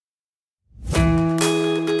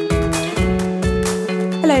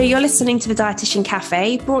Hello, you're listening to The Dietitian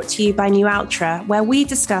Cafe, brought to you by Nualtra, where we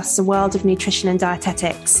discuss the world of nutrition and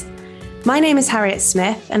dietetics. My name is Harriet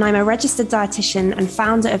Smith, and I'm a registered dietitian and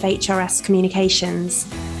founder of HRS Communications.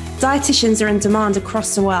 Dietitians are in demand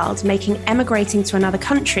across the world, making emigrating to another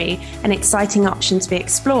country an exciting option to be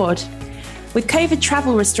explored. With COVID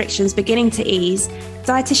travel restrictions beginning to ease,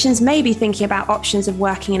 dietitians may be thinking about options of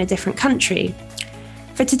working in a different country.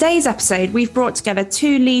 For today's episode, we've brought together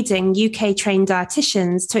two leading UK-trained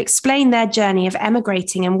dietitians to explain their journey of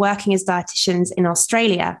emigrating and working as dietitians in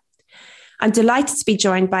Australia. I'm delighted to be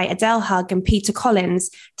joined by Adele Hugg and Peter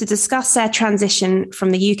Collins to discuss their transition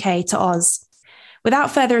from the UK to Oz.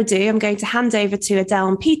 Without further ado, I'm going to hand over to Adele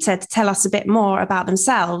and Peter to tell us a bit more about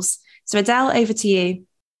themselves. So Adele, over to you.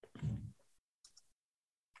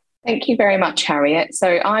 Thank you very much, Harriet.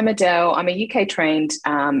 So I'm Adele. I'm a UK-trained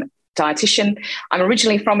dietitian. I'm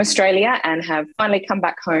originally from Australia and have finally come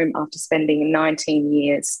back home after spending 19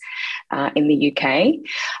 years in the UK.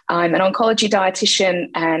 I'm an oncology dietitian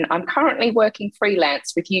and I'm currently working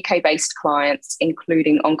freelance with UK-based clients,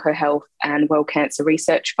 including OncoHealth and World Cancer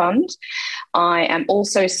Research Fund. I am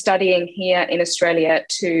also studying here in Australia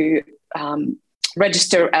to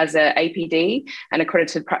register as an APD, an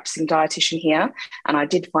accredited practicing dietitian here. And I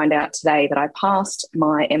did find out today that I passed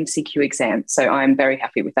my MCQ exam. So I'm very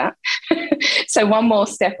happy with that. So one more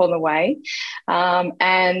step on the way.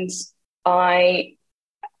 And I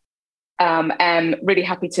am really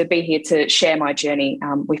happy to be here to share my journey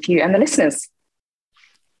with you and the listeners.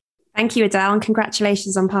 Thank you, Adele, and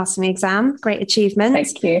congratulations on passing the exam. Great achievement.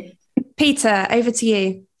 Thank you. Peter, over to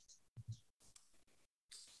you.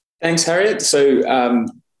 Thanks, Harriet. So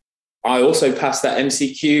I also passed that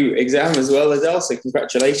MCQ exam as well, Adele, so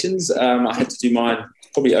congratulations. I had to do mine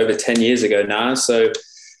probably over 10 years ago now. So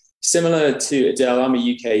similar to Adele, I'm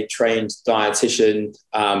a UK-trained dietitian,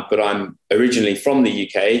 but I'm originally from the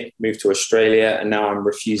UK, moved to Australia, and now I'm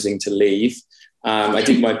refusing to leave. I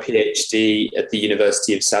did my PhD at the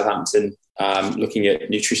University of Southampton, looking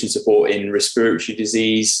at nutrition support in respiratory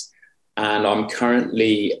disease. And I'm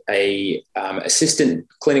currently a assistant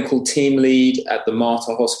clinical team lead at the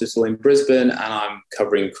Mater Hospital in Brisbane, and I'm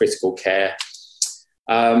covering critical care.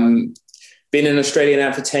 Been in Australia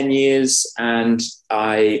now for 10 years, and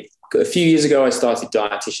a few years ago I started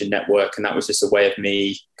Dietitian Network, and that was just a way of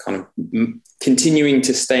me kind of continuing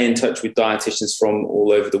to stay in touch with dietitians from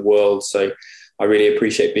all over the world. So I really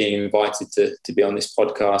appreciate being invited to be on this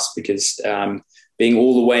podcast, because being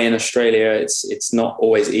all the way in Australia, it's not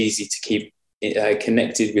always easy to keep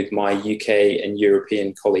connected with my UK and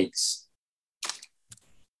European colleagues.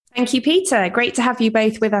 Thank you, Peter. Great to have you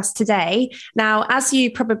both with us today. Now, as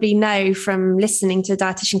you probably know from listening to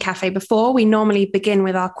Dietitian Cafe before, we normally begin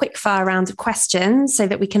with our quick-fire round of questions so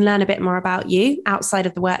that we can learn a bit more about you outside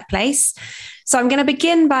of the workplace. So I'm going to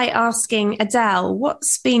begin by asking Adele,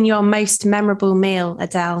 what's been your most memorable meal,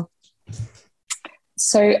 Adele?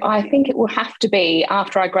 So I think it will have to be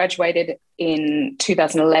after I graduated in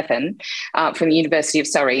 2011 from the University of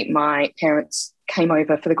Surrey. My parents came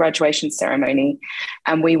over for the graduation ceremony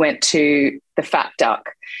and we went to the Fat Duck,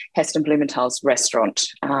 Heston Blumenthal's restaurant,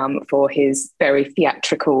 for his very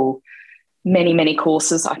theatrical, many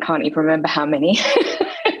courses. I can't even remember how many,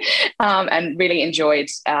 and really enjoyed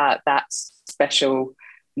that special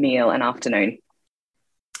meal and afternoon.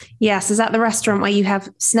 Yes, is that the restaurant where you have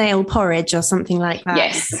snail porridge or something like that?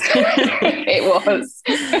 Yes, it was.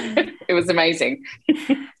 It was amazing.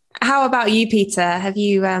 How about you, Peter? Have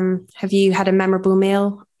you had a memorable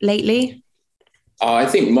meal lately? I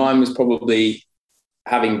think mine was probably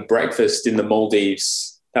having breakfast in the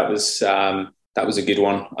Maldives. That was a good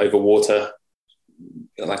one, over water,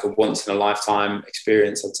 like a once in a lifetime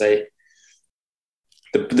experience, I'd say.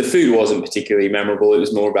 The food wasn't particularly memorable. It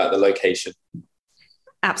was more about the location.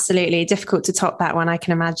 Absolutely. Difficult to top that one, I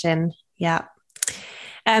can imagine. Yeah.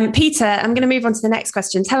 Peter, I'm going to move on to the next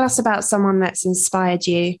question. Tell us about someone that's inspired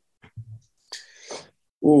you.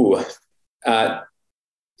 In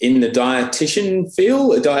the dietitian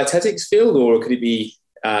field, a dietetics field, or could it be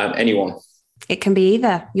anyone? It can be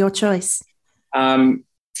either. Your choice.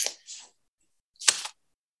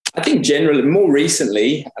 I think generally, more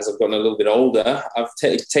recently, as I've gotten a little bit older, I've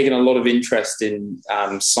taken a lot of interest in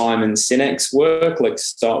Simon Sinek's work, like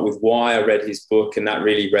Start With Why. I read his book and that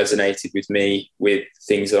really resonated with me with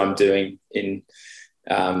things that I'm doing in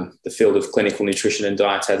the field of clinical nutrition and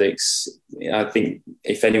dietetics. I think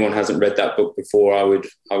if anyone hasn't read that book before, I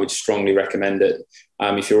would strongly recommend it.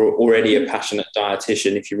 If you're already a passionate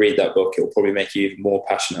dietitian, if you read that book, it'll probably make you even more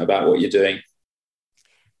passionate about what you're doing.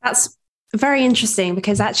 That's very interesting,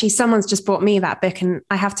 because actually someone's just brought me that book, and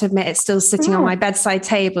I have to admit it's still sitting on my bedside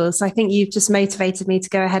table. So I think you've just motivated me to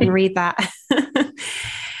go ahead and read that.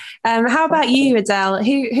 How about you, Adele?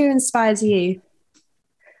 Who inspires you?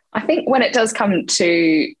 I think when it does come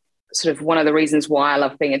to sort of one of the reasons why I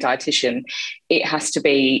love being a dietitian, it has to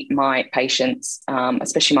be my patients,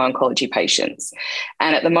 especially my oncology patients.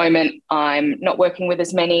 And at the moment, I'm not working with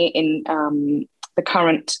as many in the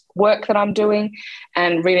current work that I'm doing,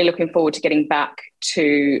 and really looking forward to getting back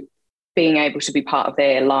to being able to be part of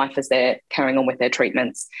their life as they're carrying on with their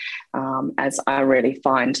treatments, as I really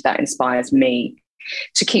find that inspires me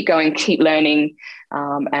to keep going, keep learning,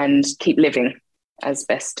 and keep living as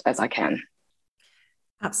best as I can.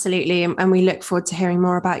 Absolutely. And we look forward to hearing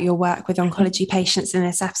more about your work with oncology patients in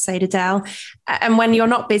this episode, Adele. And when you're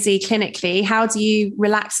not busy clinically, how do you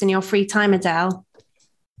relax in your free time, Adele?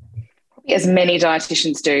 As many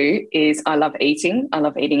dietitians do, is I love eating. I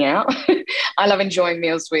love eating out. I love enjoying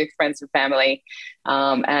meals with friends and family.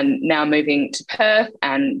 And now moving to Perth,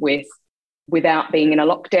 and without being in a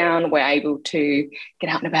lockdown, we're able to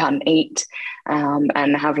get out and about and eat,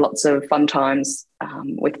 and have lots of fun times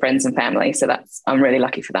with friends and family. So I'm really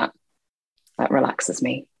lucky for that. That relaxes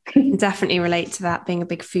me. Definitely relate to that, being a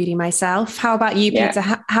big foodie myself. How about you, Peter?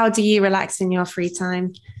 Yeah. How do you relax in your free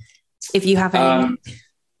time, if you have any?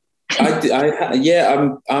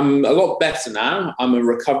 I'm a lot better now. I'm a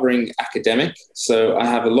recovering academic, so I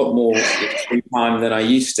have a lot more free time than I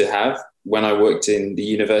used to have when I worked in the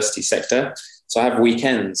university sector. So I have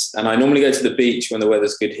weekends, and I normally go to the beach when the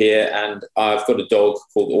weather's good here, and I've got a dog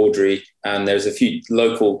called Audrey, and there's a few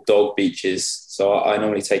local dog beaches, so I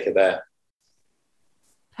normally take her there.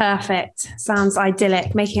 Perfect. Sounds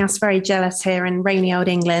idyllic, making us very jealous here in rainy old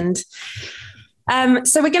England.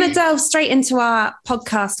 So we're going to delve straight into our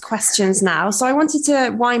podcast questions now. So I wanted to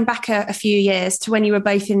wind back a few years to when you were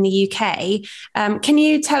both in the UK. Can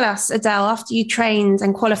you tell us, Adele, after you trained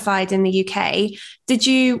and qualified in the UK, did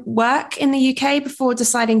you work in the UK before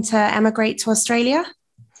deciding to emigrate to Australia?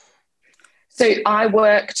 So I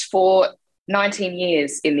worked for 19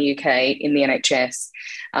 years in the UK in the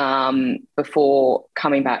NHS before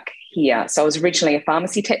coming back here. So I was originally a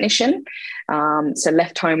pharmacy technician. So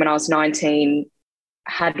left home when I was 19,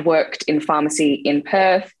 had worked in pharmacy in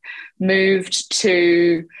Perth, moved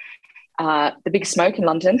to the Big Smoke in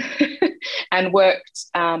London and worked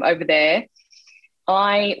over there.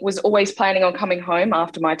 I was always planning on coming home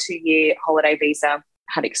after my 2-year holiday visa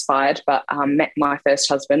had expired, but met my first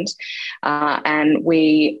husband, and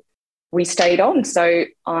we stayed on. So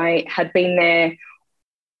I had been there,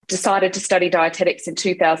 decided to study dietetics in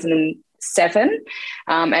 2007.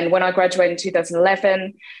 And when I graduated in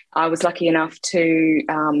 2011, I was lucky enough to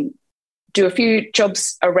do a few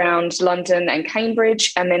jobs around London and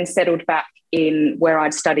Cambridge, and then settled back in where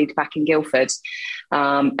I'd studied back in Guildford,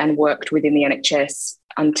 and worked within the NHS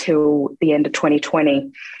until the end of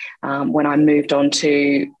 2020, when I moved on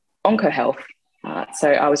to OncoHealth.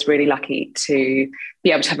 So I was really lucky to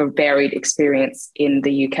be able to have a varied experience in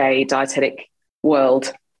the UK dietetic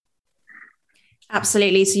world.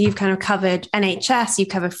 Absolutely. So you've kind of covered NHS, you've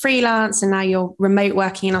covered freelance, and now you're remote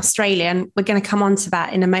working in Australia. And we're going to come on to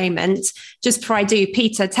that in a moment. Just before I do,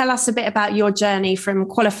 Peter, tell us a bit about your journey from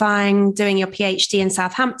qualifying, doing your PhD in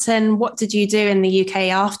Southampton. What did you do in the UK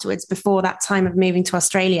afterwards before that time of moving to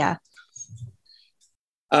Australia?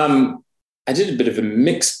 I did a bit of a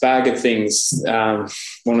mixed bag of things.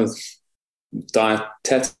 One of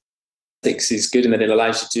dietetics is good in that it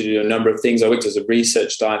allows you to do a number of things. I worked as a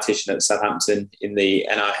research dietitian at Southampton in the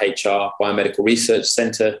NIHR Biomedical Research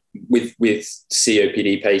Centre with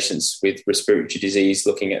COPD patients with respiratory disease,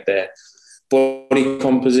 looking at their body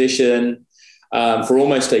composition. For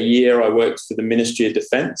almost a year, I worked for the Ministry of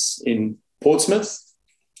Defence in Portsmouth.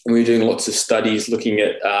 And we were doing lots of studies looking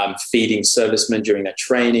at feeding servicemen during their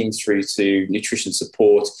training, through to nutrition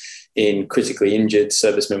support in critically injured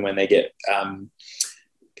servicemen when they get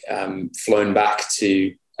flown back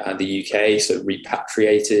to the UK, so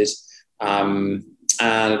repatriated. And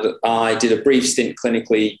I did a brief stint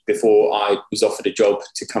clinically before I was offered a job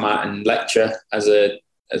to come out and lecture as a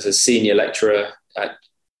senior lecturer at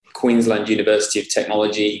Queensland University of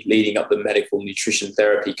Technology, leading up the medical nutrition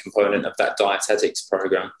therapy component of that dietetics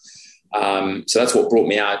program. So that's what brought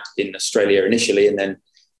me out in Australia initially. And then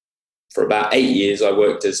for about 8 years, I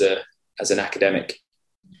worked as an academic,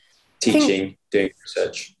 teaching, doing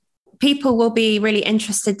research. People will be really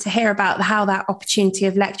interested to hear about how that opportunity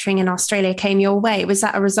of lecturing in Australia came your way. Was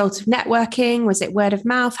that a result of networking? Was it word of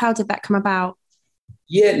mouth? How did that come about?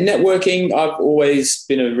 Yeah, networking. I've always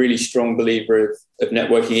been a really strong believer of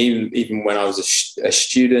networking, even when I was a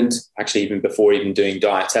student, actually, even before even doing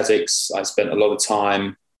dietetics. I spent a lot of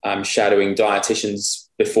time shadowing dietitians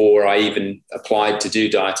before I even applied to do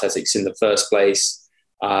dietetics in the first place.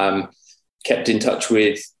 Kept in touch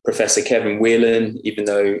with Professor Kevin Whelan, even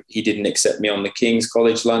though he didn't accept me on the King's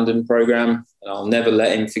College London programme, and I'll never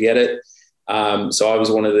let him forget it. So I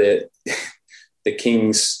was one of the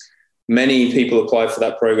King's. Many people applied for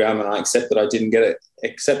that program, and I accept that I didn't get it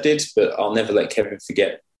accepted, but I'll never let Kevin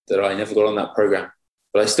forget that I never got on that program.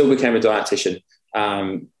 But I still became a dietitian.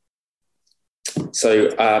 So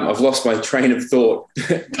I've lost my train of thought.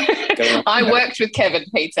 I worked with Kevin,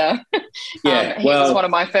 Peter. Yeah, he was one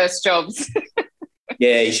of my first jobs.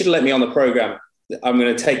 Yeah, you should have let me on the program. I'm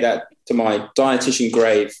going to take that to my dietitian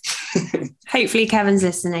grave. Hopefully Kevin's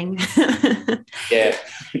listening. Yeah.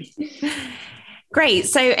 Great.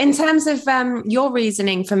 So in terms of your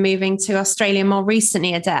reasoning for moving to Australia more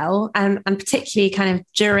recently, Adele, and particularly kind of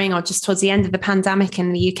during or just towards the end of the pandemic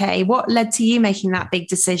in the UK, what led to you making that big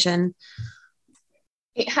decision?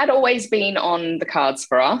 It had always been on the cards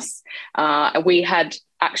for us. We had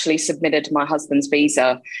actually submitted my husband's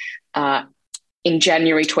visa in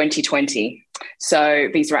January 2020, so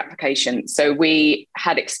visa application. So we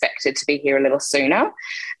had expected to be here a little sooner.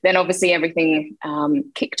 Then obviously everything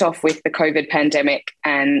kicked off with the COVID pandemic,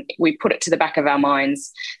 and we put it to the back of our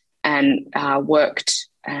minds and worked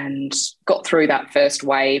and got through that first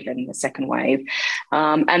wave and the second wave.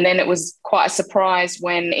 And then it was quite a surprise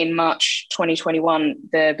when in March 2021,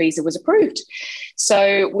 the visa was approved.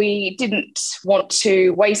 So we didn't want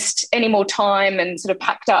to waste any more time and sort of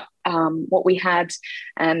packed up what we had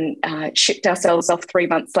and shipped ourselves off 3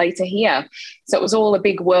 months later here. So it was all a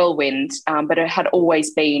big whirlwind, but it had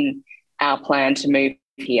always been our plan to move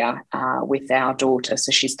here with our daughter.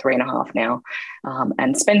 So she's 3.5 now,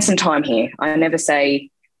 and spend some time here. I never say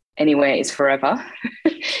anywhere is forever.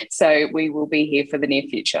 So we will be here for the near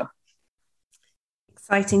future.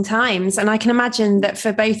 Exciting times. And I can imagine that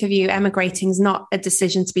for both of you, emigrating is not a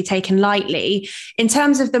decision to be taken lightly. In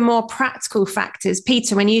terms of the more practical factors,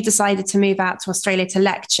 Peter, when you decided to move out to Australia to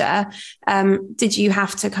lecture, did you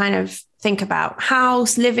have to kind of think about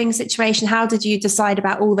house, living situation? How did you decide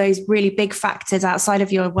about all those really big factors outside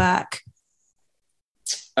of your work?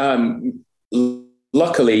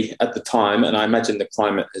 Luckily at the time, and I imagine the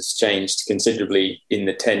climate has changed considerably in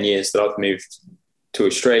the 10 years that I've moved to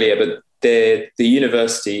Australia, but the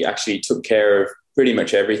university actually took care of pretty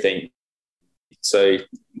much everything. So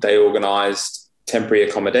they organised temporary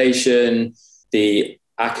accommodation. The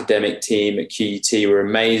academic team at QUT were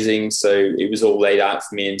amazing. So it was all laid out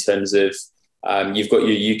for me in terms of you've got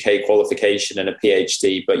your UK qualification and a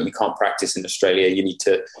PhD, but you can't practice in Australia. You need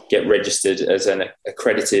to get registered as an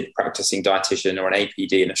accredited practicing dietitian or an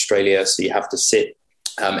APD in Australia. So you have to sit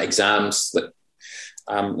exams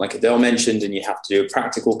like Adele mentioned, and you have to do a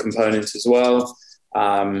practical component as well.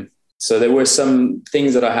 So there were some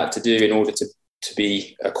things that I had to do in order to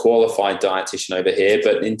be a qualified dietitian over here.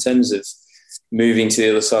 But in terms of moving to the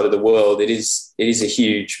other side of the world, it is a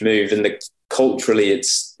huge move, and culturally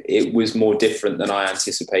it was more different than I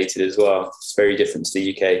anticipated as well. It's very different to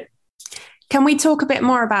the UK. Can we talk a bit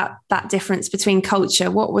more about that difference between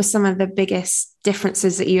culture? What were some of the biggest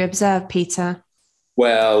differences that you observed, Peter?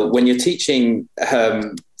 Well, when you're teaching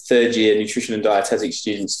third year nutrition and dietetics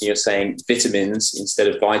students and you're saying vitamins instead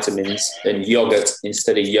of vitamins and yogurt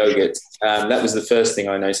instead of yogurt, that was the first thing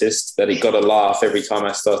I noticed, that it got a laugh every time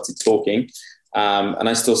I started talking. And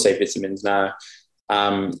I still say vitamins now.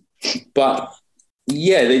 But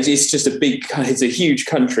yeah, it's just it's a huge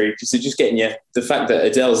country. So just getting the fact that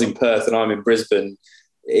Adele's in Perth and I'm in Brisbane,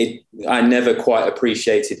 I never quite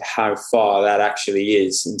appreciated how far that actually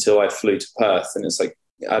is until I flew to Perth. And it's like,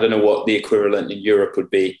 I don't know what the equivalent in Europe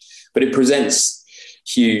would be, but it presents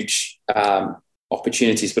huge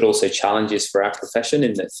opportunities, but also challenges for our profession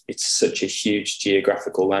in that it's such a huge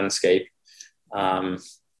geographical landscape.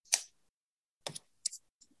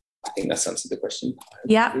 I think that's answered the question.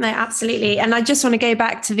 Yeah, no, absolutely. And I just want to go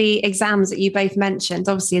back to the exams that you both mentioned.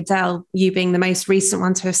 Obviously, Adele, you being the most recent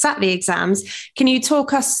one to have sat the exams. Can you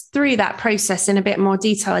talk us through that process in a bit more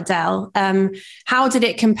detail, Adele? How did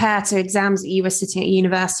it compare to exams that you were sitting at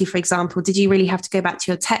university, for example? Did you really have to go back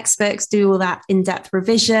to your textbooks, do all that in-depth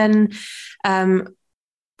revision? To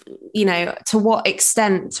what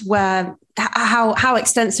extent how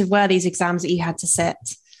extensive were these exams that you had to sit?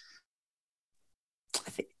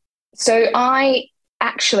 So I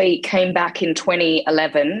actually came back in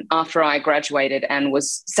 2011 after I graduated and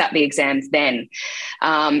sat the exams then.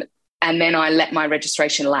 And then I let my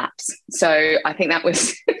registration lapse. So I think that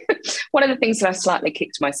was one of the things that I slightly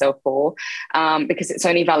kicked myself for, because it's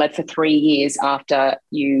only valid for 3 years after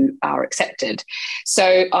you are accepted.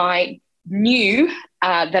 So I knew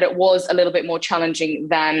that it was a little bit more challenging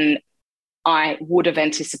than I would have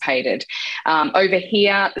anticipated. Over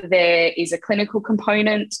here, there is a clinical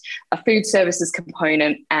component, a food services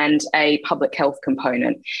component, and a public health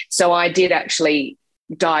component. So I did actually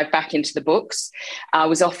dive back into the books. I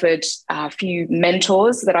was offered a few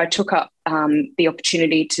mentors that I took up the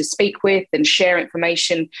opportunity to speak with and share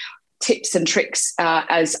information, tips and tricks,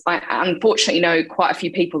 as I unfortunately know quite a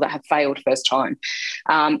few people that have failed first time.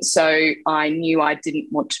 So I knew I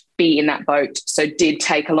didn't want to be in that boat, so did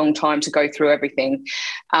take a long time to go through everything.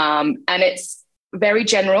 And it's very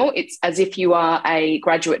general. It's as if you are a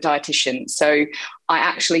graduate dietitian. So I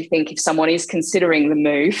actually think if someone is considering the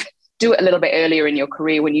move, do it a little bit earlier in your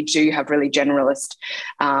career when you do have really generalist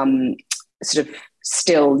sort of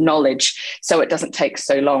still knowledge, so it doesn't take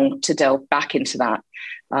so long to delve back into that.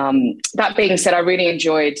 That being said, I really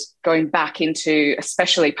enjoyed going back into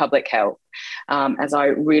especially public health, as I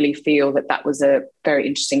really feel that was a very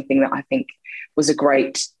interesting thing that I think was a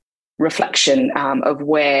great reflection of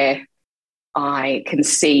where I can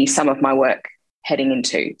see some of my work heading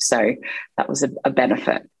into. So that was a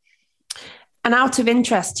benefit. And out of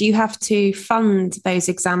interest, do you have to fund those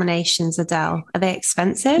examinations, Adele? Are they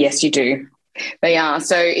expensive? Yes, you do. They are.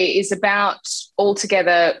 So it is about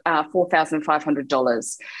altogether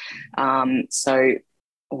 $4,500.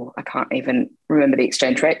 I can't even remember the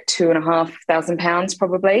exchange rate, £2,500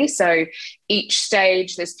 probably. So each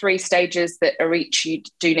stage, there's 3 stages that are each you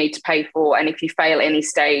do need to pay for. And if you fail any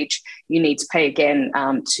stage, you need to pay again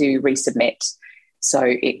to resubmit. So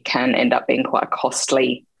it can end up being quite a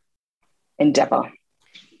costly endeavour.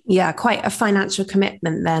 Yeah, quite a financial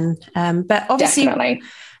commitment then. But obviously, definitely.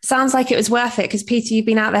 Sounds like it was worth it, because Peter, you've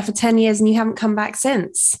been out there for 10 years and you haven't come back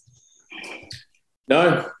since.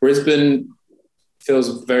 No, Brisbane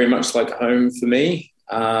feels very much like home for me.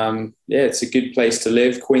 It's a good place to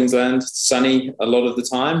live. Queensland, sunny a lot of the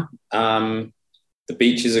time. The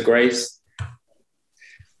beaches are great.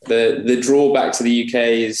 The drawback to the UK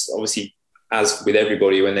is obviously, as with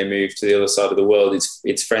everybody when they move to the other side of the world,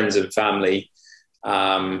 it's friends and family.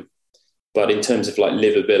 But in terms of like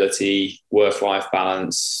livability, work-life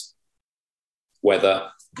balance, weather,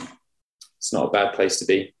 it's not a bad place to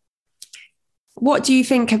be. What do you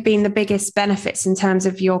think have been the biggest benefits in terms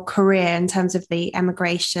of your career, in terms of the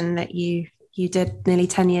emigration that you did nearly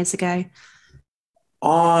 10 years ago?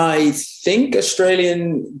 I think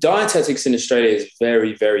Australian dietetics in Australia is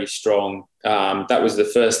very, very strong. That was the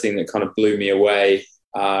first thing that kind of blew me away.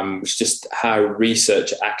 Was just how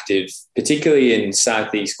research active, particularly in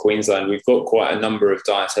Southeast Queensland. We've got quite a number of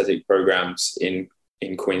dietetic programs in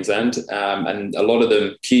Queensland, and a lot of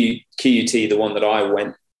them, QUT, the one that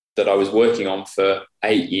I was working on for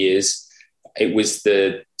 8 years, it was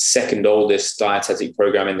the second oldest dietetic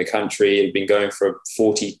program in the country. It had been going for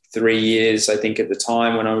 43 years, I think, at the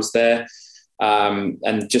time when I was there,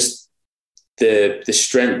 and just the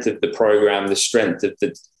strength of the program, the strength of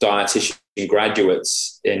the dietitian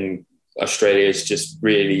graduates in Australia is just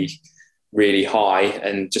really, really high,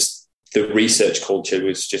 and just the research culture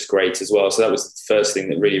was just great as well. So that was the first thing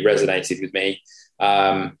that really resonated with me.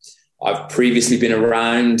 I've previously been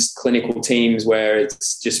around clinical teams where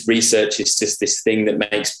it's just research is just this thing that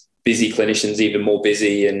makes busy clinicians even more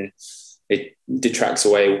busy, and it detracts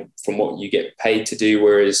away from what you get paid to do.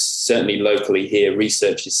 Whereas certainly locally here,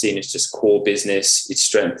 research is seen as just core business. It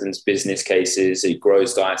strengthens business cases. It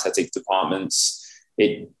grows dietetic departments.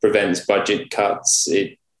 It prevents budget cuts.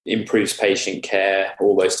 It improves patient care,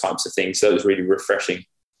 all those types of things. So it was really refreshing.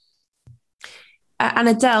 And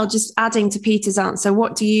Adele, just adding to Peter's answer,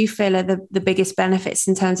 what do you feel are the biggest benefits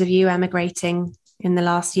in terms of you emigrating in the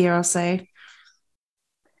last year or so?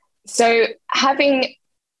 So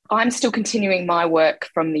I'm still continuing my work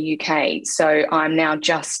from the UK. So I'm now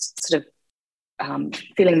just sort of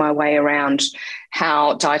feeling my way around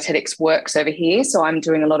how dietetics works over here. So I'm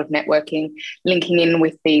doing a lot of networking, linking in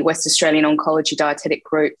with the West Australian Oncology Dietetic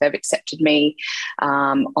Group. They've accepted me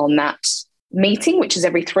on that meeting, which is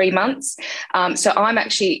every 3 months. So I'm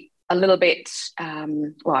actually a little bit,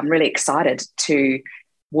 I'm really excited to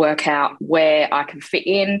work out where I can fit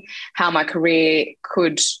in, how my career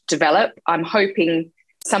could develop. I'm hoping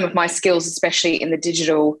some of my skills, especially in the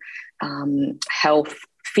digital health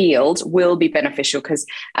field, will be beneficial because,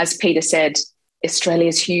 as Peter said, Australia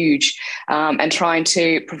is huge, and trying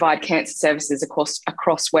to provide cancer services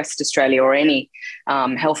across West Australia, or any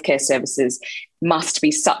healthcare services, must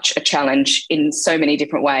be such a challenge in so many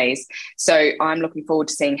different ways. So I'm looking forward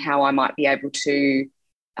to seeing how I might be able to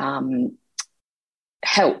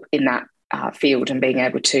help in that field and being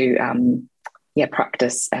able to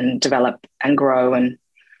practice and develop and grow, and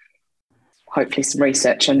hopefully some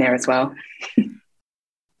research in there as well.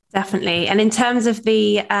 Definitely. And in terms of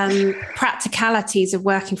the practicalities of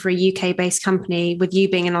working for a UK-based company, with you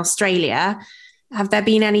being in Australia, have there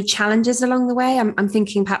been any challenges along the way? I'm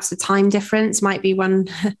thinking perhaps the time difference might be one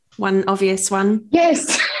obvious one.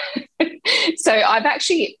 Yes. So I've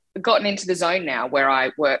actually gotten into the zone now where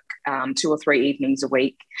I work 2 or 3 evenings a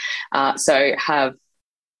week. So have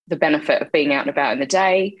the benefit of being out and about in the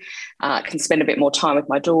day, can spend a bit more time with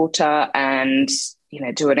my daughter and,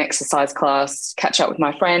 do an exercise class, catch up with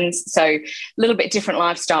my friends. So a little bit different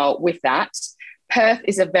lifestyle with that. Perth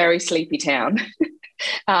is a very sleepy town.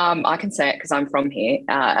 I can say it because I'm from here.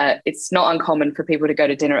 It's not uncommon for people to go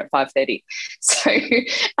to dinner at 5:30. So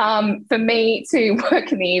for me to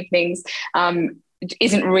work in the evenings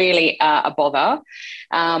isn't really a bother.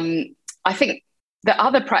 I think the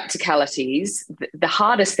other practicalities, the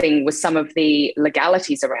hardest thing was some of the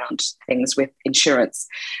legalities around things with insurance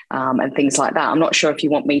and things like that. I'm not sure if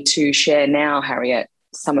you want me to share now, Harriet,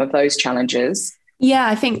 some of those challenges. Yeah,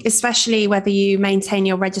 I think especially whether you maintain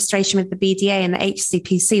your registration with the BDA and the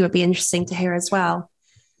HCPC would be interesting to hear as well.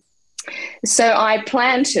 So I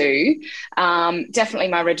plan to definitely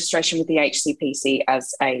my registration with the HCPC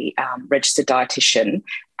as a registered dietitian,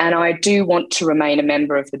 and I do want to remain a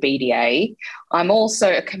member of the BDA. I'm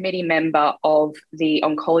also a committee member of the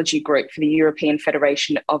oncology group for the European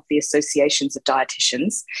Federation of the Associations of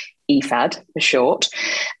Dietitians, EFAD for short,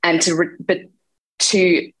 and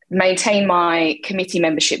to maintain my committee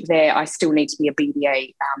membership there, I still need to be a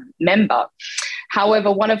BDA member.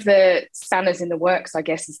 However, one of the spanners in the works, I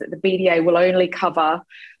guess, is that the BDA will only cover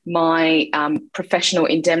my professional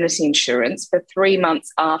indemnity insurance for 3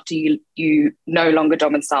 months after you no longer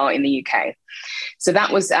domicile in the UK. So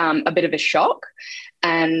that was a bit of a shock.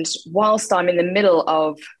 And whilst I'm in the middle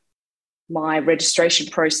of my registration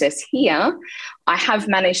process here, I have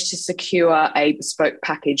managed to secure a bespoke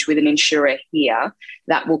package with an insurer here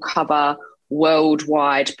that will cover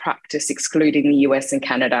worldwide practice, excluding the US and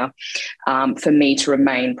Canada, for me to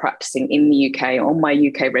remain practicing in the UK on my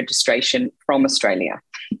UK registration from Australia.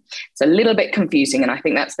 It's a little bit confusing, and I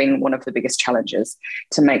think that's been one of the biggest challenges,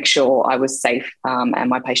 to make sure I was safe and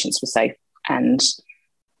my patients were safe, and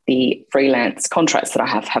the freelance contracts that I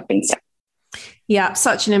have been safe. Yeah,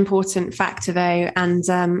 such an important factor though, and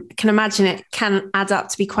can imagine it can add up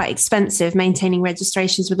to be quite expensive maintaining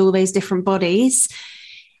registrations with all those different bodies.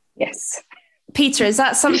 Yes. Peter, is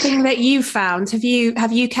that something that you've found? Have you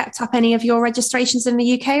kept up any of your registrations in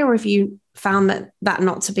the UK, or have you found that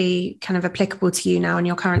not to be kind of applicable to you now in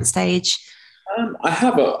your current stage? I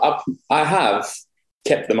have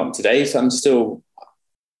kept them up to date. I'm still,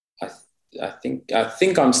 I think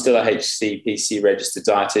I'm still a HCPC registered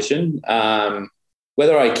dietitian.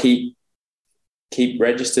 Whether I keep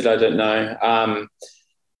registered, I don't know.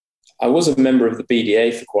 I was a member of the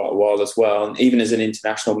BDA for quite a while as well. And even as an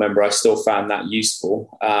international member, I still found that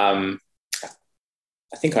useful. I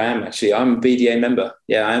think I am actually. I'm a BDA member.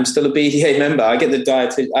 Yeah, I am still a BDA member. I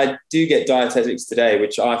do get dietetics today,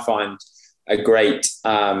 which I find a great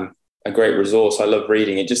resource. I love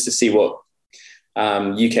reading it just to see what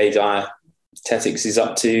UK dietetics is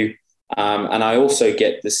up to. And I also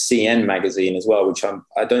get the CN magazine as well, which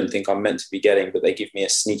I don't think I'm meant to be getting, but they give me a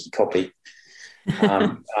sneaky copy.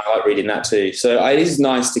 I like reading that too. So it is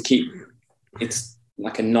nice to keep, it's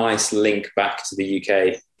like a nice link back to the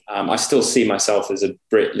UK. I still see myself as a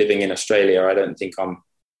Brit living in Australia. I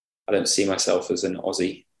don't see myself as an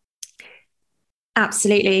Aussie.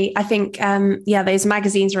 Absolutely. I think, those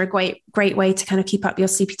magazines are a great way to kind of keep up your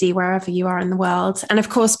CPD wherever you are in the world. And of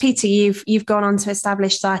course, Peter, you've gone on to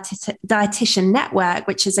establish Dietitian Network,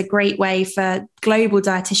 which is a great way for global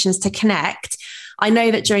dietitians to connect. I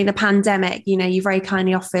know that during the pandemic, you very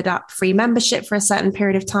kindly offered up free membership for a certain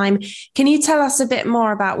period of time. Can you tell us a bit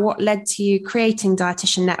more about what led to you creating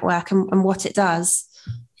Dietitian Network and what it does?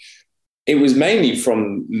 It was mainly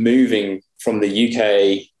from moving from the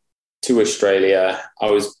UK to Australia.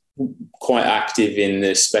 I was quite active in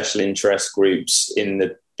the special interest groups in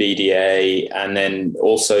the BDA, and then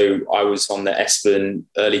also I was on the ESPN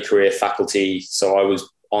early career faculty, so I was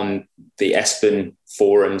on the ESPN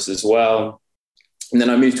forums as well. And then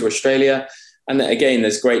I moved to Australia, and then again,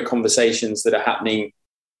 there's great conversations that are happening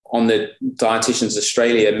on the Dietitians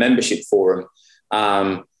Australia membership forum.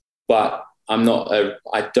 But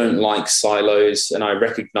I don't like silos, and I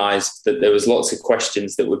recognised that there was lots of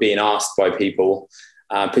questions that were being asked by people,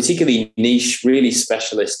 particularly niche, really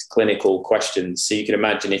specialist clinical questions. So you can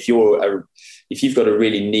imagine if you've got a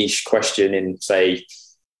really niche question in, say,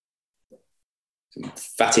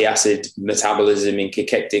 fatty acid metabolism in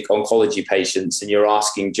cachectic oncology patients, and you're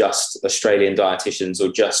asking just Australian dietitians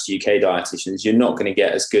or just UK dietitians, you're not going to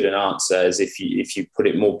get as good an answer as if you put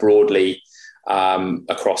it more broadly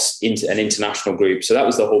across an international group. So that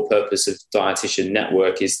was the whole purpose of Dietitian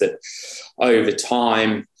Network, is that over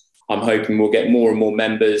time, I'm hoping we'll get more and more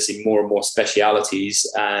members in more and more specialities,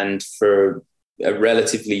 and for a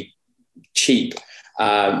relatively cheap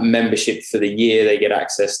membership for the year, they get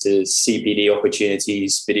access to CPD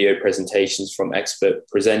opportunities, video presentations from expert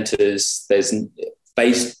presenters. There's,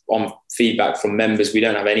 based on feedback from members, we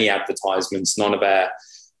don't have any advertisements. None of our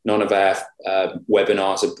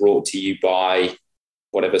webinars are brought to you by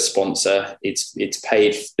whatever sponsor. It's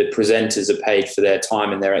paid. The presenters are paid for their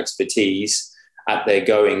time and their expertise at their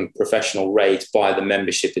going professional rate by the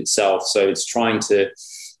membership itself. So it's trying to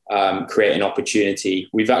create an opportunity.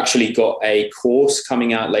 We've actually got a course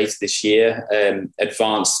coming out later this year,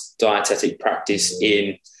 Advanced Dietetic Practice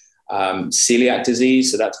in celiac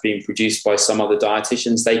disease. So that's being produced by some other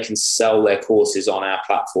dietitians. They can sell their courses on our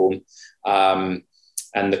platform, and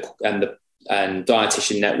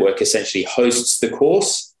Dietitian Network essentially hosts the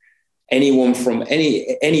course. Anyone from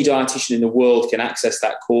any dietitian in the world can access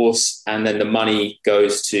that course, and then the money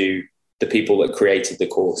goes to the people that created the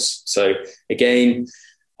course. So again,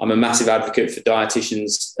 I'm a massive advocate for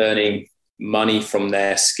dietitians earning money from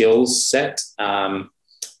their skills set. And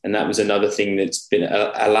that was another thing that's been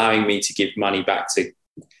allowing me to give money back to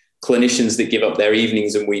clinicians that give up their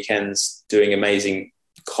evenings and weekends doing amazing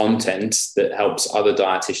content that helps other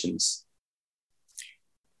dietitians.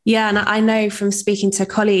 Yeah, and I know from speaking to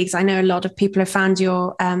colleagues, I know a lot of people have found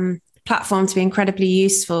your platform to be incredibly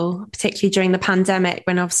useful, particularly during the pandemic,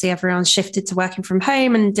 when obviously everyone shifted to working from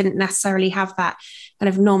home and didn't necessarily have that kind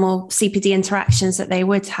of normal CPD interactions that they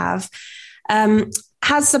would have.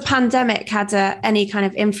 Has the pandemic had any kind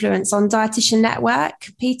of influence on Dietitian Network,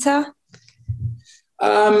 Peter?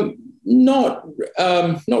 Not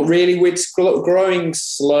really. It's growing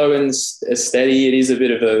slow and steady. It is a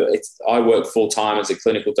bit of I work full time as a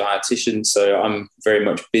clinical dietitian, so I'm very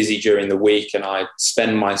much busy during the week, and I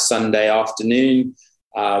spend my Sunday afternoon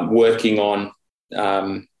working on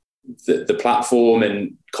the platform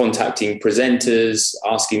and contacting presenters,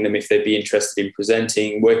 asking them if they'd be interested in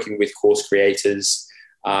presenting, working with course creators.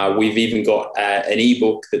 We've even got an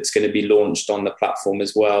ebook that's going to be launched on the platform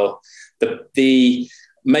as well. The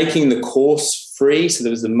making the course free. So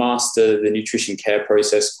there was the Nutrition Care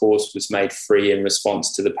Process course was made free in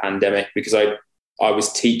response to the pandemic, because I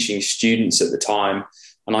was teaching students at the time,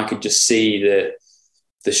 and I could just see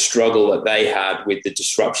the struggle that they had with the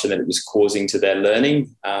disruption that it was causing to their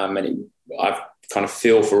learning. I kind of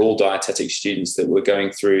feel for all dietetic students that were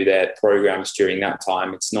going through their programs during that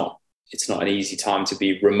time. It's not an easy time to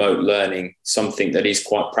be remote learning something that is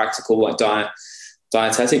quite practical like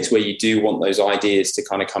dietetics, where you do want those ideas to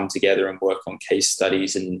kind of come together and work on case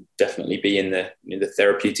studies and definitely be in the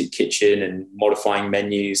therapeutic kitchen and modifying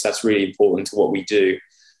menus. That's really important to what we do.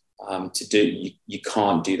 You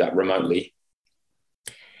can't do that remotely.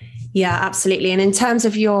 Yeah, absolutely. And in terms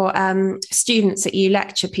of your students that you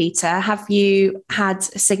lecture, Peter, have you had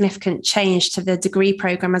a significant change to the degree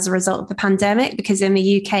programme as a result of the pandemic? Because in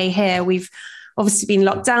the UK here, we've obviously been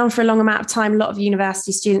locked down for a long amount of time. A lot of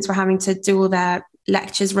university students were having to do all their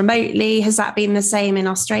lectures remotely. Has that been the same in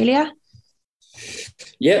Australia?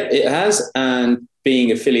 Yeah, it has. And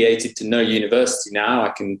being affiliated to no university now, I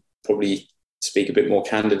can probably speak a bit more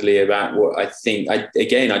candidly about what I think. I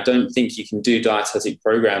don't think you can do dietetic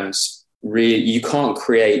programs. You can't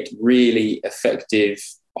create really effective,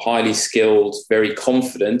 highly skilled, very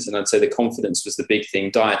confident, and I'd say the confidence was the big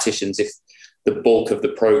thing, dietitians, if the bulk of the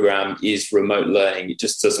program is remote learning. It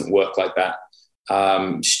just doesn't work like that.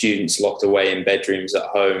 Students locked away in bedrooms at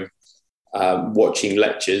home, watching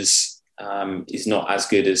lectures is not as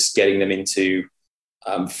good as getting them into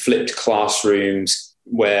flipped classrooms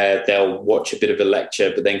where they'll watch a bit of a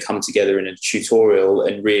lecture but then come together in a tutorial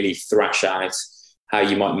and really thrash out how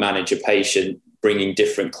you might manage a patient, bringing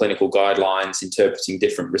different clinical guidelines, interpreting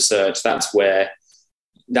different research. That's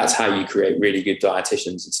how you create really good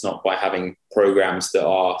dietitians. It's not by having programs that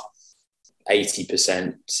are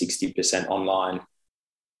 80%, 60% online.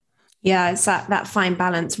 Yeah, it's that fine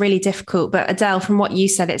balance, really difficult. But Adele, from what you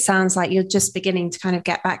said, it sounds like you're just beginning to kind of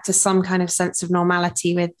get back to some kind of sense of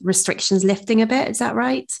normality with restrictions lifting a bit. Is that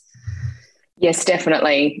right? Yes,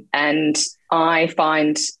 definitely. And I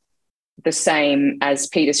find the same as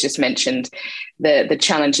Peter's just mentioned. The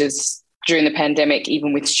challenges during the pandemic,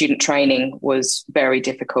 even with student training, was very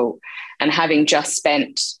difficult. And having just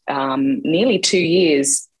spent nearly 2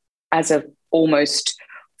 years as a almost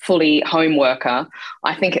fully home worker,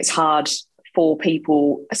 I think it's hard for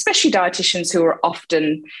people, especially dietitians who are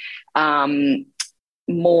often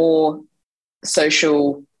more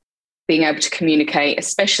social, being able to communicate,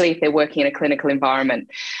 especially if they're working in a clinical environment.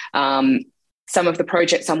 Some of the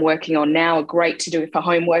projects I'm working on now are great to do for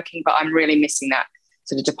home working, but I'm really missing that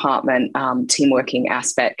sort of department team working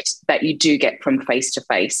aspect that you do get from face to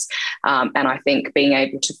face. And I think being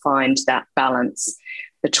able to find that balance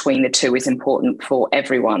between the two is important for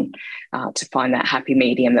everyone, to find that happy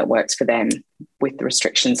medium that works for them with the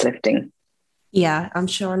restrictions lifting. Yeah, I'm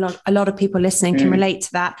sure a lot of people listening can relate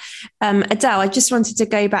to that. Adele, I just wanted to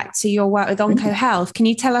go back to your work with OncoHealth. Can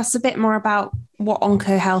you tell us a bit more about what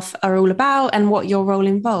OncoHealth are all about and what your role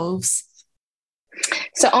involves?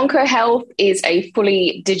 So OncoHealth is a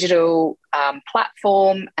fully digital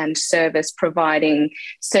platform and service providing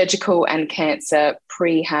surgical and cancer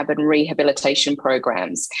prehab and rehabilitation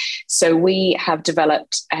programs. So we have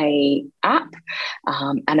developed an app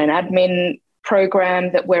and an admin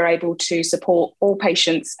program that we're able to support all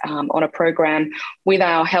patients on a program with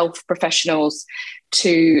our health professionals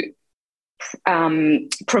to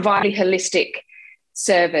provide a holistic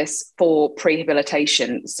service for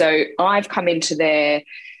prehabilitation. So I've come into the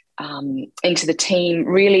team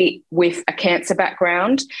really with a cancer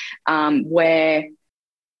background, where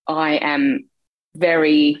I am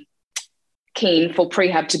very keen for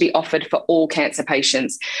prehab to be offered for all cancer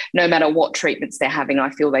patients, no matter what treatments they're having. I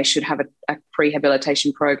feel they should have a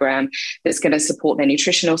prehabilitation program that's going to support their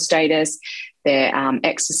nutritional status, their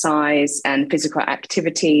exercise and physical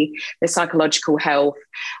activity, their psychological health,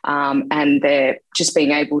 and they're just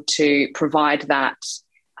being able to provide that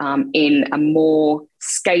in a more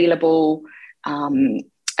scalable,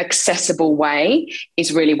 accessible way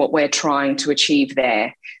is really what we're trying to achieve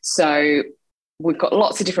there. So we've got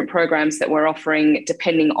lots of different programs that we're offering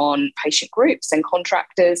depending on patient groups and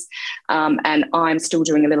contractors. And I'm still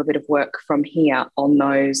doing a little bit of work from here on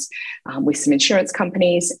those with some insurance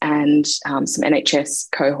companies and some NHS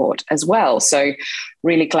cohort as well. So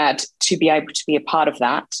really glad to be able to be a part of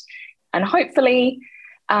that. And hopefully,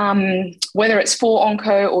 whether it's for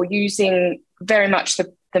Onco or using very much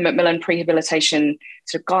the Macmillan Prehabilitation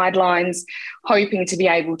sort of guidelines, hoping to be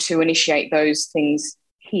able to initiate those things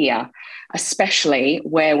here, especially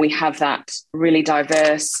where we have that really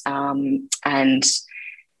diverse and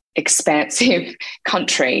expansive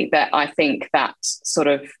country, that I think that sort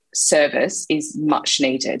of service is much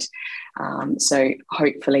needed. So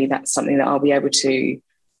hopefully that's something that I'll be able to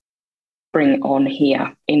bring on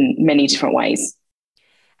here in many different ways.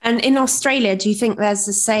 And in Australia, do you think there's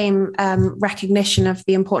the same recognition of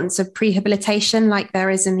the importance of prehabilitation like there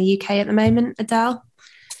is in the UK at the moment, Adele?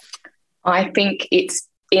 I think it's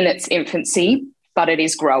in its infancy, but it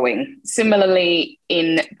is growing. Similarly,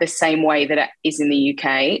 in the same way that it is in the UK,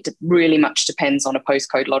 it really much depends on a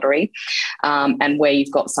postcode lottery and where you've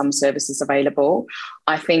got some services available.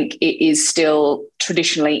 I think it is still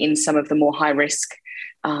traditionally in some of the more high-risk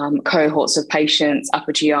cohorts of patients,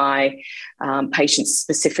 upper GI patients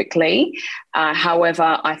specifically.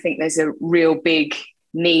 However, I think there's a real big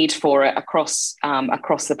need for it across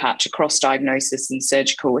the patch, across diagnosis and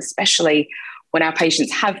surgical, especially when our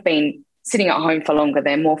patients have been sitting at home for longer.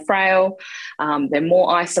 They're more frail, they're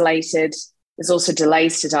more isolated. There's also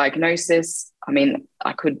delays to diagnosis. I mean,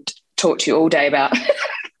 I could talk to you all day about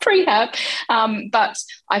prehab, but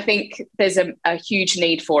I think there's a huge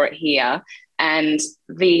need for it here. And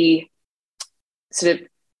the sort of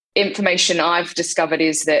information I've discovered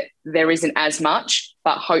is that there isn't as much,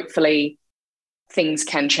 but hopefully things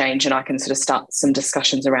can change and I can sort of start some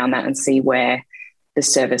discussions around that and see where the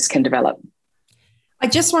service can develop. I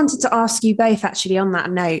just wanted to ask you both actually on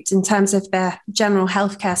that note, in terms of the general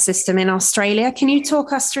healthcare system in Australia, can you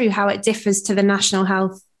talk us through how it differs to the National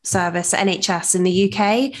Health Service, NHS, in the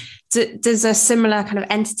UK? Does a similar kind of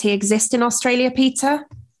entity exist in Australia, Peter?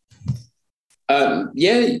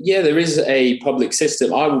 Yeah, there is a public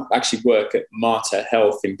system. I actually work at Mater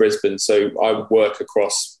Health in Brisbane, so I work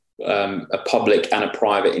across a public and a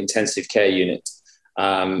private intensive care unit.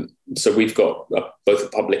 So we've got both a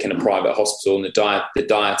public and a private hospital, and the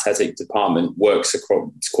dietetic department works across.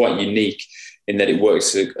 It's quite unique in that it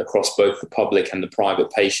works across both the public and the private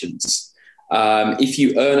patients. If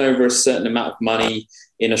you earn over a certain amount of money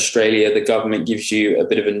in Australia, the government gives you a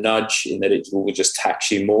bit of a nudge in that it will just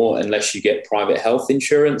tax you more unless you get private health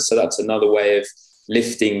insurance. So that's another way of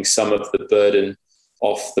lifting some of the burden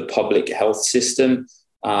off the public health system.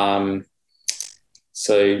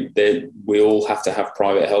 So we all have to have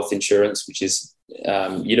private health insurance, which is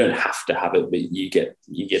you don't have to have it, but you get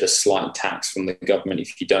a slight tax from the government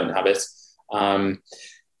if you don't have it.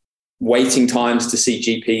 Waiting times to see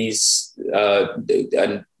GPs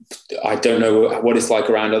and I don't know what it's like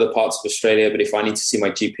around other parts of Australia, but if I need to see my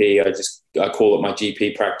GP, I call up my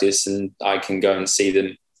GP practice and I can go and see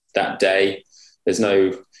them that day.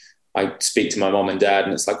 I speak to my mom and dad,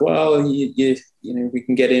 and it's like, well, you know, we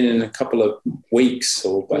can get in a couple of weeks,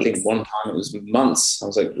 or I think one time it was months. I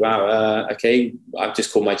was like, wow, okay. I've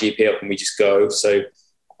just called my GP up and we just go. So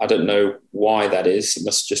I don't know why that is. It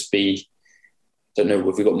must just be, I don't know,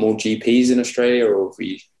 have we got more GPs in Australia, or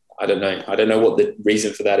I don't know. I don't know what the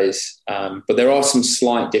reason for that is. But there are some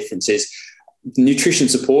slight differences. Nutrition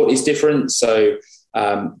support is different. So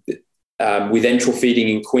with enteral feeding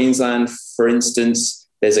in Queensland, for instance,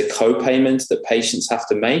 there's a co-payment that patients have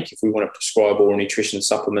to make. If we want to prescribe oral nutrition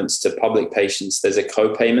supplements to public patients, there's a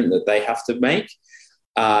co-payment that they have to make.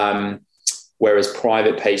 Whereas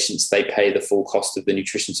private patients, they pay the full cost of the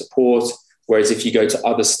nutrition support. Whereas if you go to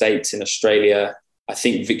other states in Australia, I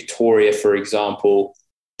think Victoria, for example,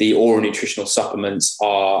 the oral nutritional supplements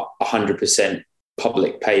are 100%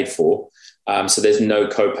 public paid for. So there's no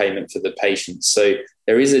co-payment for the patients. So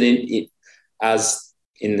there is as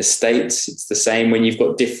in the States, it's the same when you've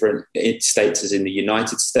got different states as in the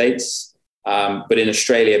United States. But in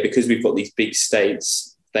Australia, because we've got these big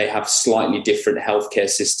states, they have slightly different healthcare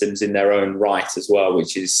systems in their own right as well,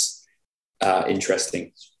 which is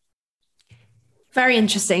interesting. Very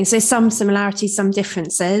interesting. So some similarities, some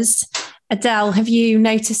differences. Adele, have you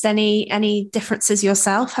noticed any differences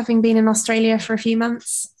yourself, having been in Australia for a few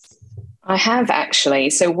months? I have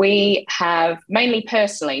actually. So we have mainly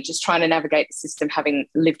personally just trying to navigate the system, having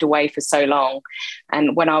lived away for so long.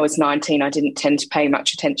 And when I was 19, I didn't tend to pay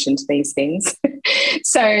much attention to these things.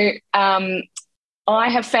 So I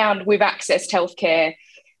have found we've accessed healthcare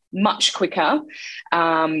much quicker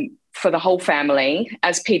for the whole family.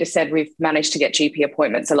 As Peter said, we've managed to get GP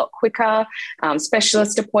appointments a lot quicker,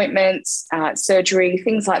 specialist appointments, surgery,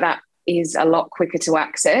 things like that is a lot quicker to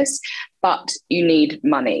access, but you need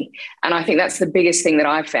money. And I think that's the biggest thing that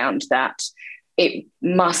I've found, that it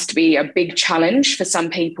must be a big challenge for some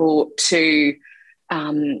people to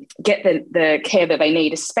get the care that they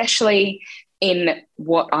need, especially in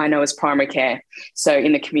what I know as primary care. So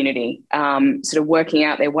in the community, sort of working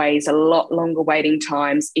out their ways, a lot longer waiting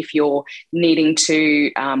times if you're needing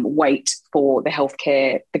to wait for the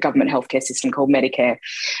government healthcare system called Medicare,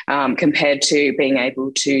 compared to being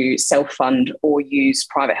able to self-fund or use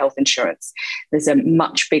private health insurance. There's a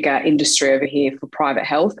much bigger industry over here for private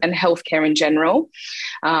health and healthcare in general.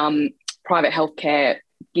 Private healthcare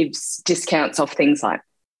gives discounts off things like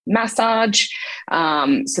massage.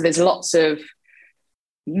 So there's lots of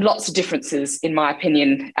differences, in my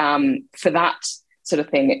opinion, for that sort of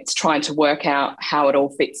thing. It's trying to work out how it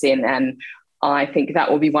all fits in. And I think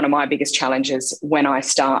that will be one of my biggest challenges when I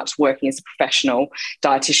start working as a professional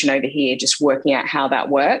dietitian over here, just working out how that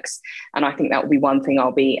works. And I think that will be one thing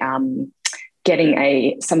I'll be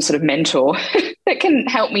getting some sort of mentor that can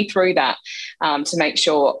help me through that, to make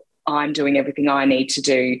sure I'm doing everything I need to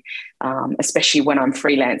do, especially when I'm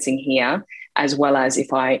freelancing here, as well as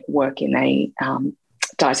if I work in a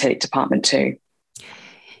dietetic department too.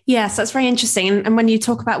 Yes, that's very interesting. And when you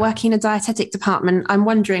talk about working in a dietetic department, I'm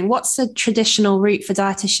wondering, what's the traditional route for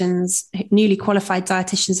dietitians, newly qualified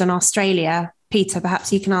dietitians in Australia? Peter,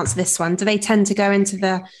 perhaps you can answer this one. Do they tend to go into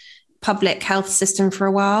the public health system for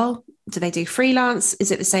a while? Do they do freelance?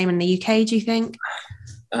 Is it the same in the UK, do you think?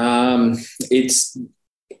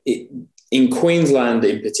 In Queensland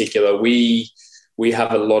in particular, we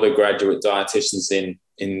have a lot of graduate dietitians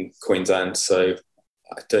in Queensland. So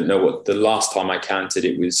I don't know what the last time I counted,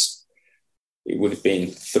 it would have been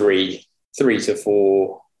three to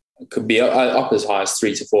four, it could be up as high as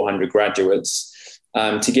 300 to 400 graduates.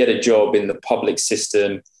 To get a job in the public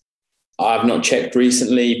system, I've not checked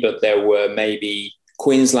recently, but there were maybe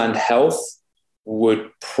Queensland Health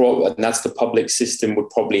and that's the public system, would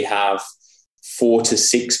probably have 4 to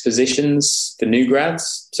 6 positions for new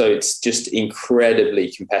grads. So it's just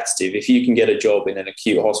incredibly competitive. If you can get a job in an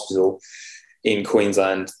acute hospital in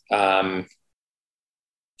Queensland,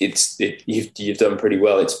 you've done pretty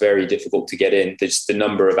well. It's very difficult to get in. The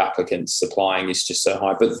number of applicants applying is just so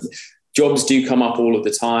high. But jobs do come up all of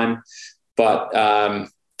the time. But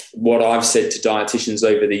what I've said to dietitians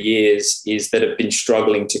over the years is that have been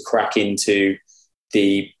struggling to crack into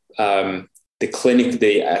the clinic,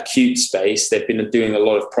 the acute space. They've been doing a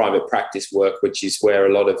lot of private practice work, which is where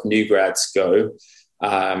a lot of new grads go.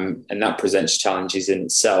 And that presents challenges in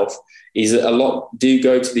itself. Is a lot do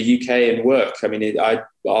go to the UK and work. I mean, a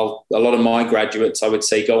lot of my graduates, I would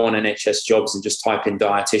say, go on NHS jobs and just type in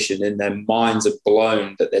dietitian, and their minds are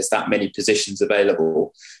blown that there's that many positions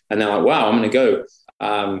available. And they're like, wow, I'm going to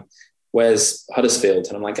go. Where's Huddersfield?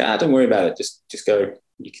 And I'm like, don't worry about it. Just go.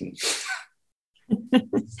 you can.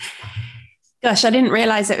 Gosh, I didn't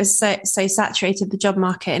realise it was so saturated, the job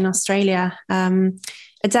market in Australia.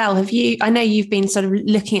 Adele, I know you've been sort of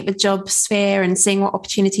looking at the job sphere and seeing what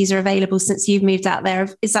opportunities are available since you've moved out there.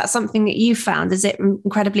 Is that something that you've found? Is it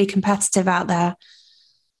incredibly competitive out there?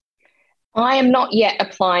 I am not yet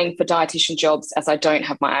applying for dietitian jobs as I don't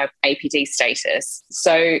have my APD status.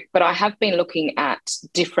 But I have been looking at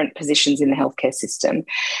different positions in the healthcare system,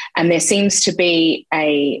 and there seems to be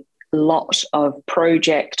a lot of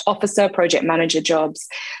project officer, project manager jobs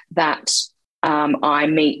that I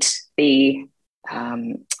meet the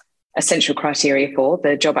essential criteria for.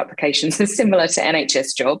 The job applications are similar to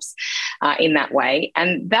NHS jobs in that way.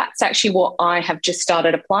 And that's actually what I have just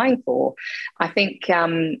started applying for. I think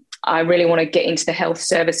I really want to get into the health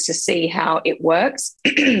service to see how it works.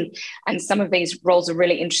 And some of these roles are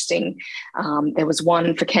really interesting. There was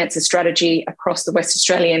one for cancer strategy across the West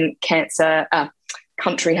Australian Cancer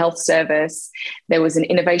Country Health Service. There was an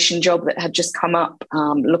innovation job that had just come up,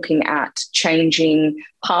 looking at changing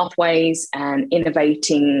pathways and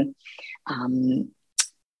innovating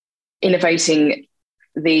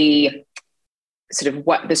the sort of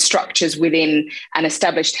what the structures within an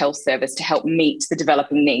established health service to help meet the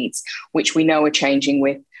developing needs, which we know are changing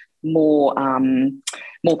with more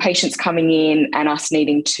patients coming in and us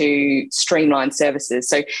needing to streamline services.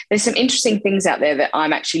 So there's some interesting things out there that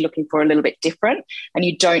I'm actually looking for a little bit different, and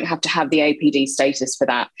you don't have to have the APD status for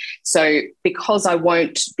that. So because I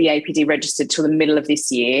won't be APD registered till the middle of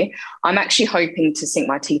this year, I'm actually hoping to sink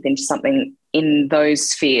my teeth into something in those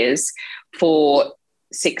spheres for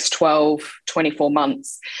 6, 12, 24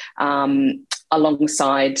 months,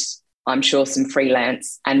 alongside, I'm sure, some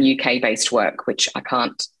freelance and UK-based work, which I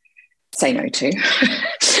can't say no to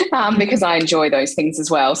because I enjoy those things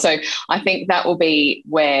as well. So I think that will be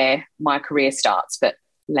where my career starts, but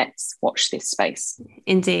let's watch this space.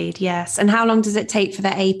 Indeed, yes. And how long does it take for the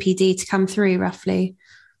APD to come through, roughly?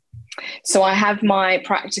 So I have my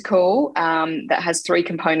practical that has 3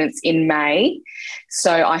 components in May.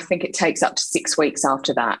 So I think it takes up to 6 weeks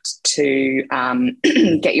after that to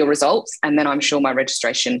get your results. And then I'm sure my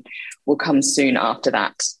registration will come soon after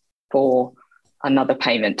that for another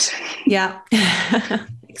payment. Yeah.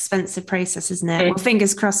 Expensive process, isn't it? Well,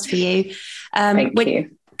 fingers crossed for you. Thank you.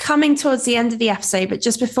 Coming towards the end of the episode, but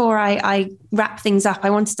just before I wrap things up, I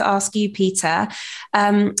wanted to ask you, Peter,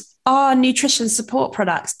 are nutrition support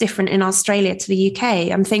products different in Australia to the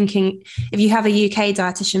UK? I'm thinking if you have a UK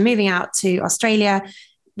dietitian moving out to Australia,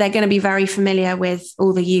 they're going to be very familiar with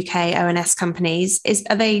all the UK ONS companies.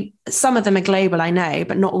 Some of them are global, I know,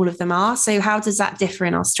 but not all of them are. So how does that differ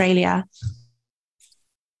in Australia?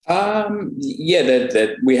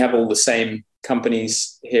 We have all the same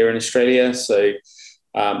companies here in Australia. So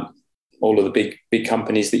all of the big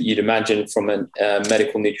companies that you'd imagine from a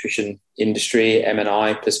medical nutrition industry,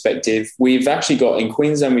 M&I perspective. We've actually got in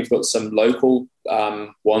Queensland, we've got some local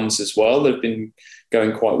ones as well that have been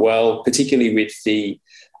going quite well, particularly with the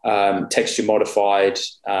texture modified,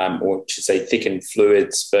 or I should say thickened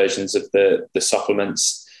fluids versions of the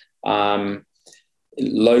supplements.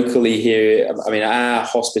 Locally here, I mean, our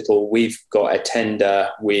hospital, we've got a tender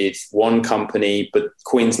with one company, but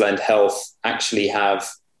Queensland Health actually have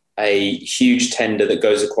a huge tender that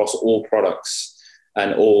goes across all products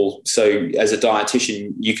and all. So as a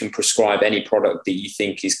dietitian, you can prescribe any product that you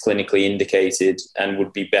think is clinically indicated and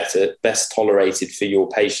would be best tolerated for your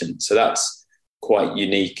patient. So that's quite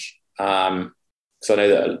unique. So I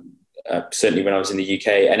know that certainly when I was in the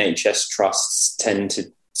UK, NHS trusts tend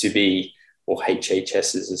to be, or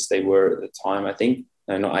HHSs as they were at the time, I think.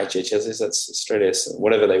 No, not HHSs, that's Australia, so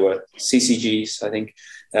whatever they were. CCGs, I think.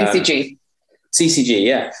 CCG,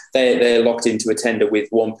 yeah. They're locked into a tender with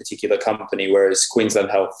one particular company, whereas Queensland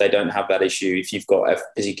Health, they don't have that issue. If you've got a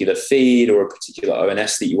particular feed or a particular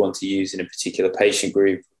ONS that you want to use in a particular patient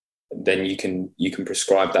group, then you can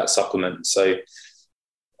prescribe that supplement. So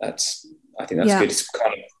I think that's good. It's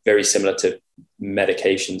kind of very similar to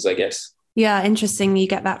medications, I guess. Yeah, interesting. You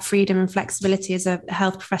get that freedom and flexibility as a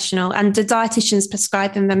health professional. And do dietitians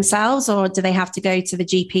prescribe them themselves, or do they have to go to the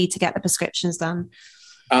GP to get the prescriptions done?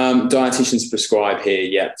 Dietitians prescribe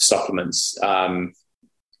here, supplements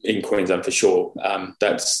in Queensland for sure.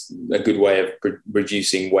 That's a good way of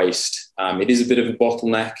reducing waste. It is a bit of a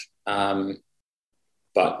bottleneck,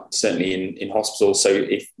 but certainly in hospitals. So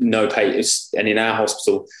if and in our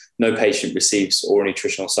hospital, no patient receives oral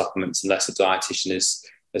nutritional supplements unless a dietitian has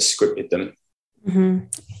scripted them. Mm-hmm.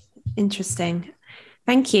 Interesting.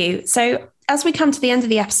 Thank you. So as we come to the end of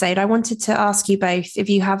the episode, I wanted to ask you both if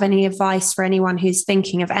you have any advice for anyone who's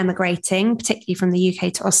thinking of emigrating, particularly from the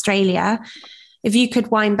UK to Australia. if you could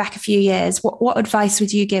wind back a few years, what advice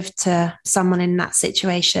would you give to someone in that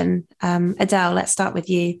situation? Adele, let's start with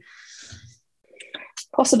you.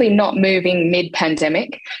 Possibly not moving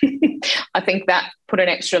mid-pandemic. I think that put an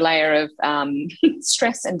extra layer of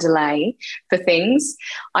stress and delay for things.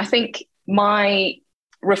 I think my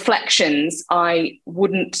reflections, I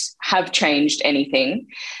wouldn't have changed anything,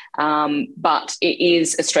 but it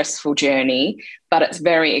is a stressful journey, but it's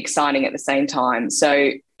very exciting at the same time.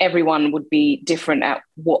 So everyone would be different at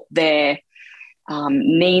what their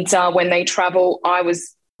needs are when they travel. I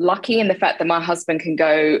was lucky in the fact that my husband can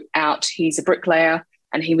go out, he's a bricklayer,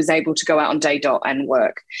 and he was able to go out on day dot and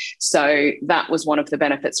work. So that was one of the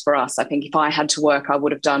benefits for us. I think if I had to work, I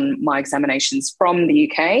would have done my examinations from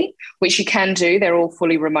the UK, which you can do. They're all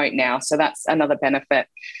fully remote now. So that's another benefit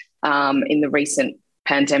in the recent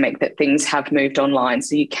pandemic, that things have moved online.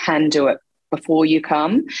 So you can do it before you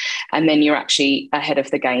come, and then you're actually ahead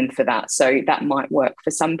of the game for that. So that might work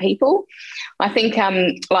for some people. I think,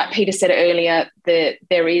 like Peter said earlier,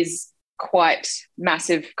 there is quite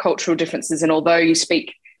massive cultural differences, and although you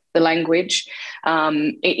speak the language,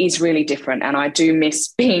 it is really different. And I do miss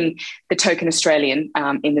being the token Australian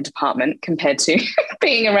in the department compared to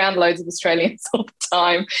being around loads of Australians all the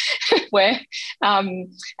time, where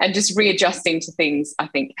and just readjusting to things, I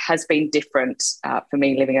think, has been different for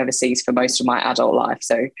me living overseas for most of my adult life.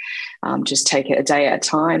 So just take it a day at a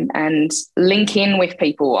time and link in with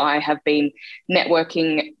people. I have been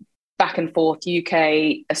networking back and forth,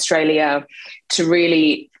 UK, Australia, to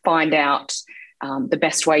really find out the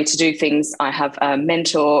best way to do things. I have a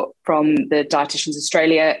mentor from the Dietitians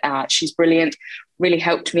Australia. She's brilliant, really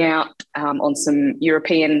helped me out on some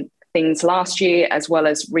European things last year, as well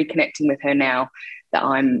as reconnecting with her now that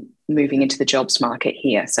I'm moving into the jobs market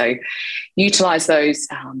here. So utilise those,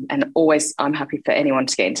 and always I'm happy for anyone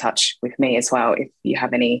to get in touch with me as well if you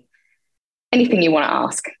have anything you want to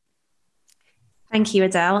ask. Thank you,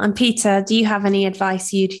 Adele. And Peter, do you have any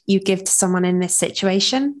advice you'd give to someone in this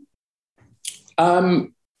situation?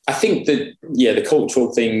 I think that, the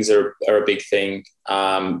cultural things are a big thing.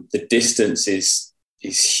 The distance is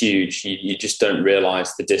huge. You just don't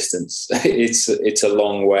realise the distance. It's a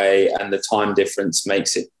long way, and the time difference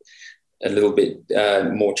makes it a little bit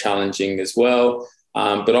more challenging as well.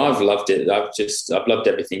 But I've loved it. I've loved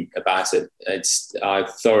everything about it. I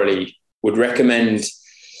thoroughly would recommend.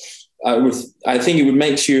 I think it would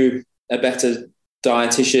make you a better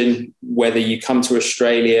dietitian, whether you come to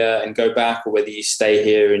Australia and go back, or whether you stay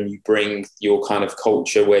here and you bring your kind of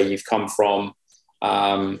culture where you've come from.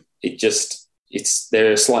 There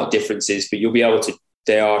are slight differences, but you'll be able to.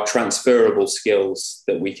 There are transferable skills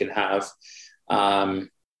that we can have.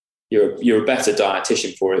 You're a better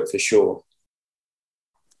dietitian for it, for sure.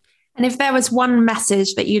 And if there was one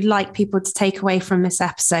message that you'd like people to take away from this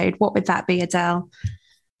episode, what would that be, Adele?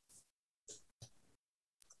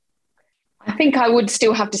 I think I would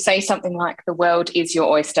still have to say something like the world is your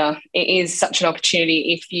oyster. It is such an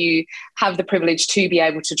opportunity. If you have the privilege to be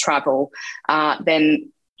able to travel,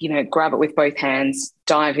 then, grab it with both hands,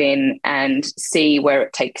 dive in and see where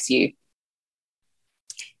it takes you.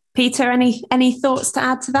 Peter, any thoughts to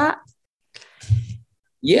add to that?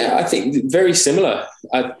 Yeah, I think very similar.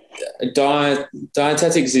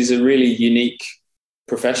 Dietetics is a really unique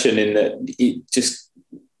profession in that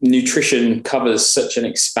nutrition covers such an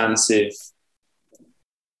expansive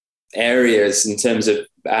areas in terms of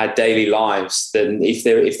our daily lives. Then if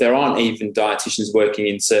there aren't even dietitians working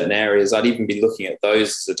in certain areas, I'd even be looking at those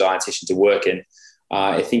as a dietitian to work in.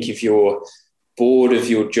 I think if you're bored of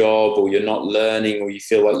your job, or you're not learning, or you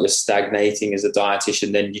feel like you're stagnating as a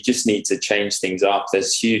dietitian, then you just need to change things up.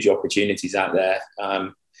 There's huge opportunities out there,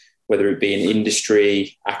 whether it be in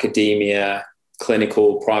industry, academia,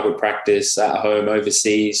 clinical, private practice, at home,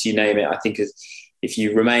 overseas, you name it. I think if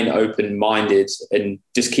you remain open-minded and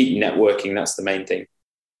just keep networking, that's the main thing.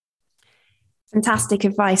 Fantastic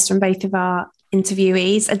advice from both of our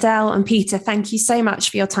interviewees. Adele and Peter, thank you so much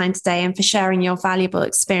for your time today and for sharing your valuable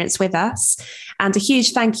experience with us. And a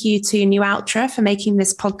huge thank you to Nualtra for making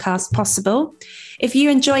this podcast possible. If you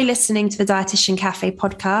enjoy listening to the Dietitian Cafe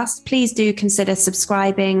podcast, please do consider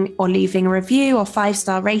subscribing or leaving a review or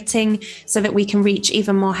 5-star rating so that we can reach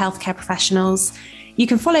even more healthcare professionals. You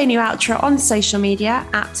can follow Nualtra on social media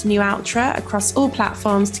 @Nualtra across all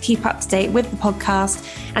platforms to keep up to date with the podcast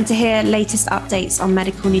and to hear latest updates on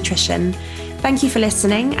medical nutrition. Thank you for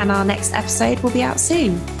listening, and our next episode will be out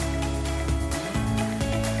soon.